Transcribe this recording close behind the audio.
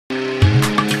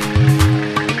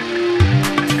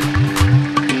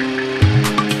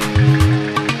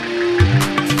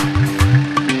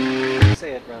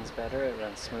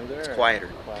quieter.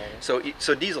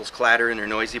 So diesels clatter and they're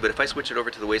noisy, but if I switch it over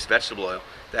to the waste vegetable oil,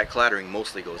 that clattering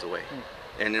mostly goes away.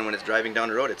 And then when it's driving down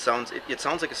the road, it sounds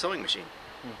like a sewing machine.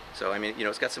 So I mean, you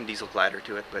know, it's got some diesel clatter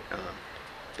to it,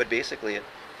 but basically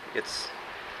it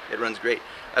runs great.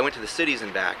 I went to the cities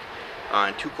and back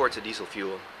on 2 quarts of diesel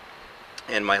fuel,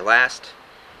 and my last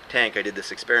tank I did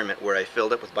this experiment where I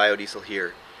filled up with biodiesel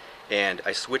here, and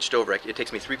I switched over. It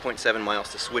takes me 3.7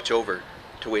 miles to switch over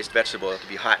to waste vegetable oil to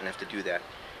be hot enough to do that,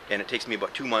 and it takes me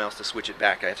about 2 miles to switch it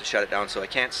back. I have to shut it down, so I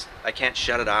can't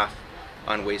shut it off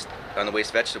on the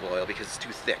waste vegetable oil because it's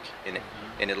too thick in it,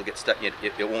 and it'll get stuck.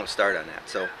 It won't start on that.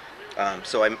 So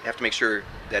so I have to make sure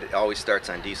that it always starts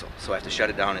on diesel. So I have to shut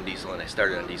it down on diesel, and I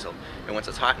start it on diesel. And once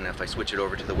it's hot enough, I switch it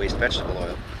over to the waste vegetable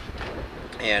oil.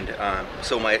 And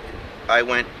so I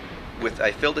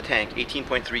filled the tank,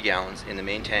 18.3 gallons in the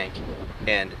main tank,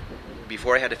 and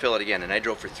before I had to fill it again, and I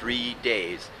drove for 3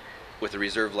 days with the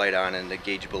reserve light on and the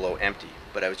gauge below empty,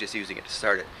 but I was just using it to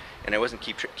start it. And I wasn't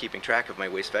keeping track of my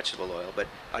waste vegetable oil, but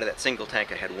out of that single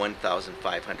tank I had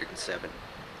 1,507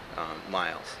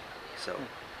 miles. So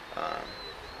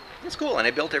it's cool, and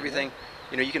I built everything.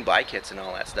 You know, you can buy kits and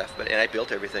all that stuff, and I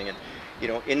built everything. And you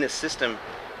know, in this system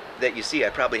that you see, I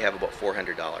probably have about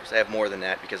 $400. I have more than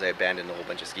that because I abandoned a whole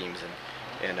bunch of schemes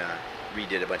and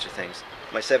redid a bunch of things.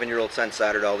 My 7-year-old son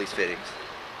soldered all these fittings.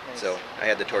 Nice. So I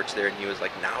had the torch there, and he was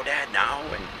like, "Now, Dad, now,"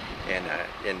 and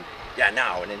yeah,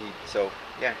 now. And then so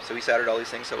he soldered all these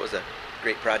things. So it was a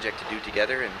great project to do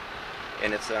together,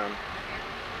 and it's you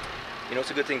know,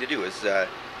 it's a good thing to do. As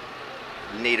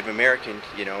Native American,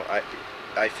 you know,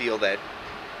 I feel that,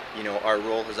 you know, our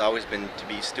role has always been to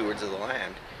be stewards of the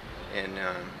land, and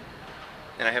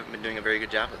I haven't been doing a very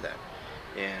good job of that,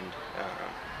 and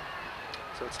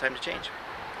so it's time to change.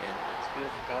 And it's a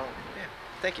beautiful car. Yeah,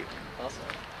 thank you. Awesome.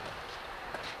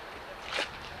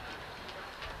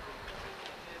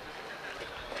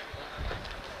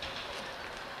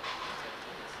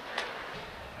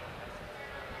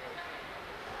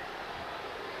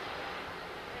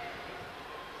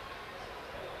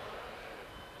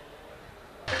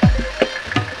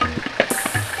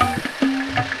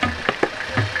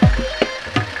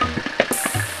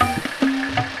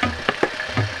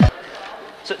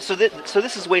 So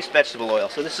this is waste vegetable oil.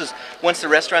 So this is once the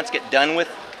restaurants get done with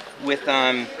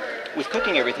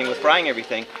cooking everything, with frying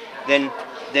everything, then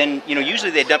you know,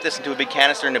 usually they dump this into a big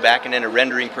canister in the back, and then a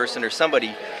rendering person or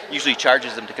somebody usually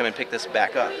charges them to come and pick this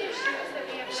back up.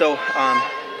 So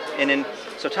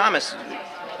so Thomas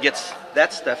gets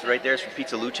that stuff right there is for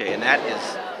Pizza Luce, and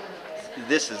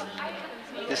this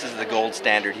is the gold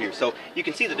standard here. So you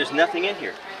can see that there's nothing in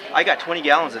here. I got 20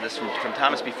 gallons of this from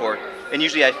Thomas before, and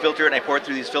usually I filter it and I pour it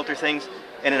through these filter things,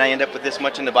 and then I end up with this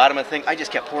much in the bottom of the thing. I just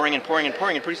kept pouring and pouring and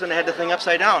pouring, and pretty soon I had the thing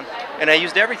upside down, and I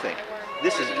used everything.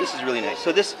 This is really nice.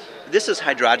 So this is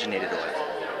hydrogenated oil.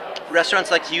 Restaurants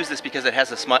like to use this because it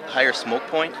has a higher smoke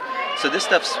point. So this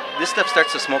stuff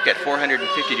starts to smoke at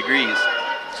 450 degrees,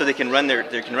 so they can run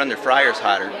their fryers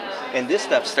hotter. And this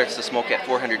stuff starts to smoke at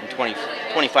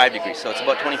 425 degrees, so it's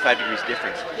about 25 degrees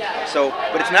difference. So,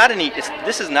 but it's not any.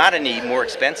 This is not any more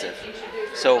expensive.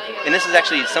 So, and this is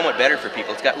actually somewhat better for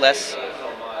people. It's got less,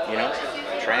 you know,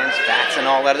 trans fats and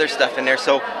all that other stuff in there.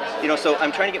 So, you know, so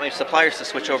I'm trying to get my suppliers to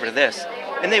switch over to this,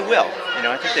 and they will. You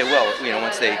know, I think they will. You know,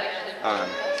 once they,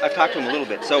 I've talked to them a little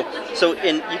bit. So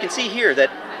you can see here that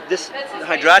this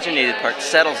hydrogenated part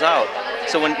settles out.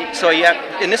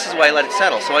 And this is why I let it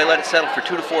settle. So I let it settle for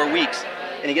 2 to 4 weeks,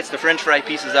 and it gets the French fry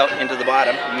pieces out into the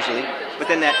bottom usually. But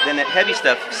then that heavy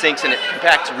stuff sinks and it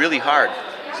compacts really hard.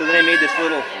 So then I made this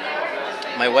little.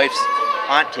 My wife's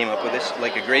aunt came up with this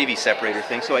like a gravy separator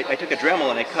thing. So I took a Dremel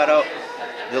and I cut out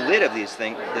the lid of this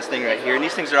thing right here. And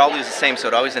these things are always the same, so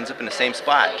it always ends up in the same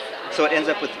spot. So it ends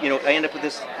up with, you know, I end up with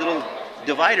this little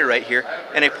divider right here,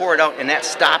 and I pour it out, and that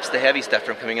stops the heavy stuff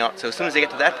from coming out. So as soon as I get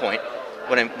to that point,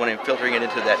 when I'm filtering it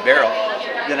into that barrel,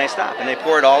 then I stop and I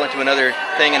pour it all into another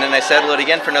thing, and then I settle it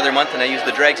again for another month, and I use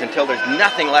the dregs until there's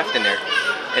nothing left in there.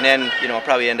 And then, you know, I'll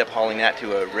probably end up hauling that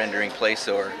to a rendering place,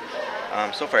 or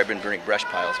so far I've been burning brush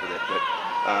piles with it. But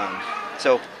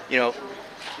so, you know,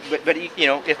 but you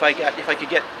know, if I could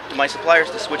get my suppliers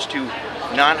to switch to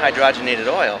non-hydrogenated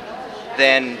oil,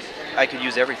 then I could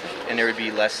use everything, and there would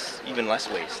be even less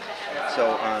waste.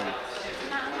 So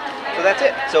so that's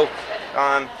it. So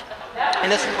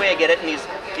and this is the way I get it. And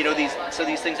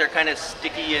these things are kind of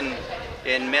sticky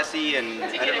and messy, and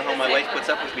I don't know how my wife puts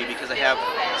up with me, because I have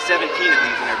 17 of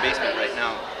these in our basement right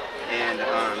now, and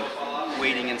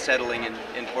waiting and settling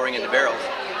and pouring into barrels.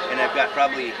 And I've got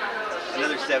probably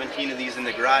another 17 of these in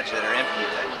the garage that are empty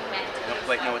that I don't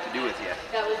quite know what to do with yet.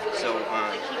 So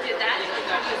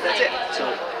that's it.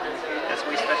 So That's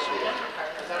waste vegetable oil.